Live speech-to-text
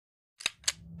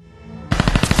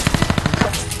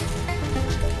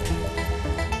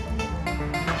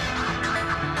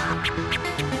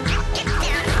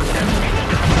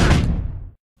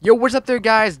Yo, what's up there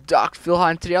guys, Doc Phil,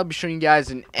 and today I'll be showing you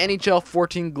guys an NHL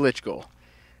 14 glitch goal.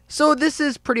 So this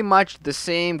is pretty much the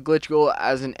same glitch goal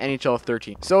as an NHL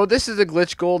 13. So this is a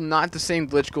glitch goal, not the same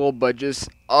glitch goal, but just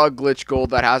a glitch goal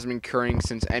that has been occurring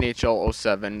since NHL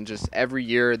 07. Just every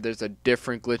year there's a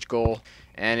different glitch goal,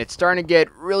 and it's starting to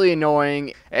get really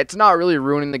annoying. It's not really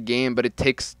ruining the game, but it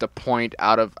takes the point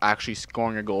out of actually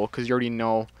scoring a goal, because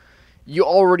you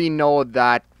already know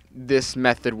that this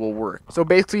method will work. So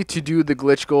basically, to do the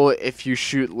glitch goal, if you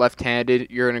shoot left-handed,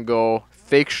 you're gonna go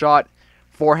fake shot,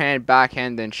 forehand,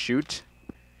 backhand, then shoot.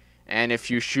 And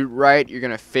if you shoot right, you're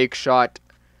gonna fake shot,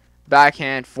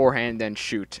 backhand, forehand, then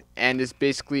shoot. And this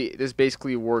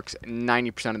basically works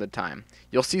 90% of the time.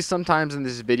 You'll see sometimes in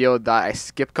this video that I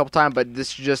skip a couple times, but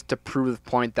this is just to prove the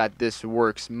point that this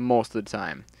works most of the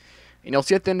time. And you'll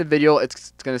see at the end of the video,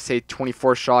 it's going to say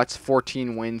 24 shots,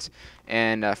 14 wins,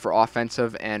 and for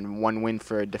offensive, and 1 win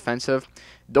for defensive.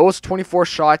 Those 24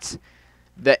 shots,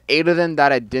 the 8 of them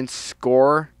that I didn't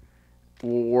score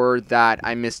were that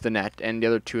I missed the net, and the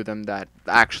other 2 of them that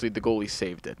actually the goalie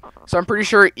saved it. So I'm pretty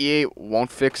sure EA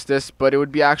won't fix this, but it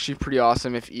would be actually pretty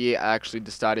awesome if EA actually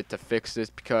decided to fix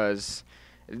this, because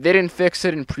they didn't fix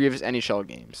it in previous NHL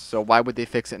games. So why would they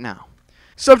fix it now?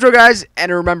 So guys,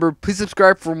 and remember, please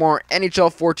subscribe for more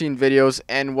NHL 14 videos,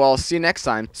 and we'll see you next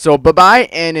time. So bye bye,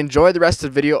 and enjoy the rest of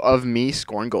the video of me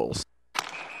scoring goals.